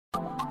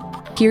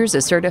Here's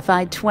a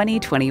certified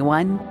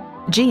 2021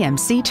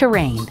 GMC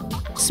Terrain.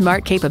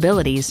 Smart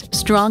capabilities,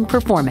 strong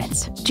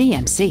performance.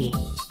 GMC.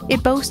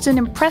 It boasts an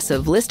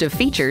impressive list of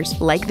features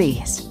like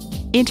these: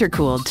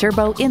 intercooled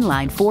turbo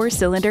inline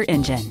 4-cylinder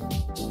engine,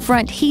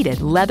 front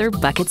heated leather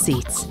bucket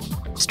seats,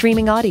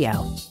 streaming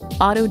audio,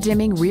 auto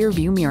dimming rear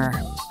view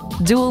mirror,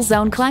 dual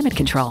zone climate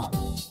control,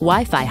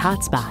 Wi-Fi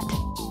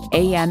hotspot,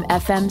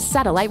 AM/FM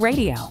satellite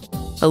radio,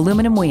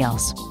 aluminum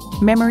wheels,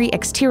 memory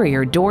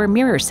exterior door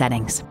mirror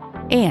settings,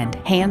 and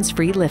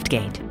hands-free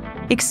liftgate.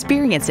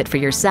 Experience it for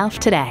yourself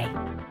today.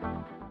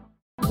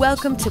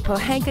 Welcome to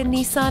Pohanka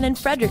Nissan in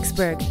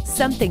Fredericksburg.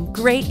 Something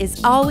great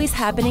is always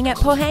happening at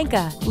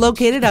Pohanka.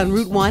 Located on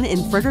Route 1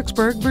 in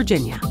Fredericksburg,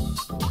 Virginia.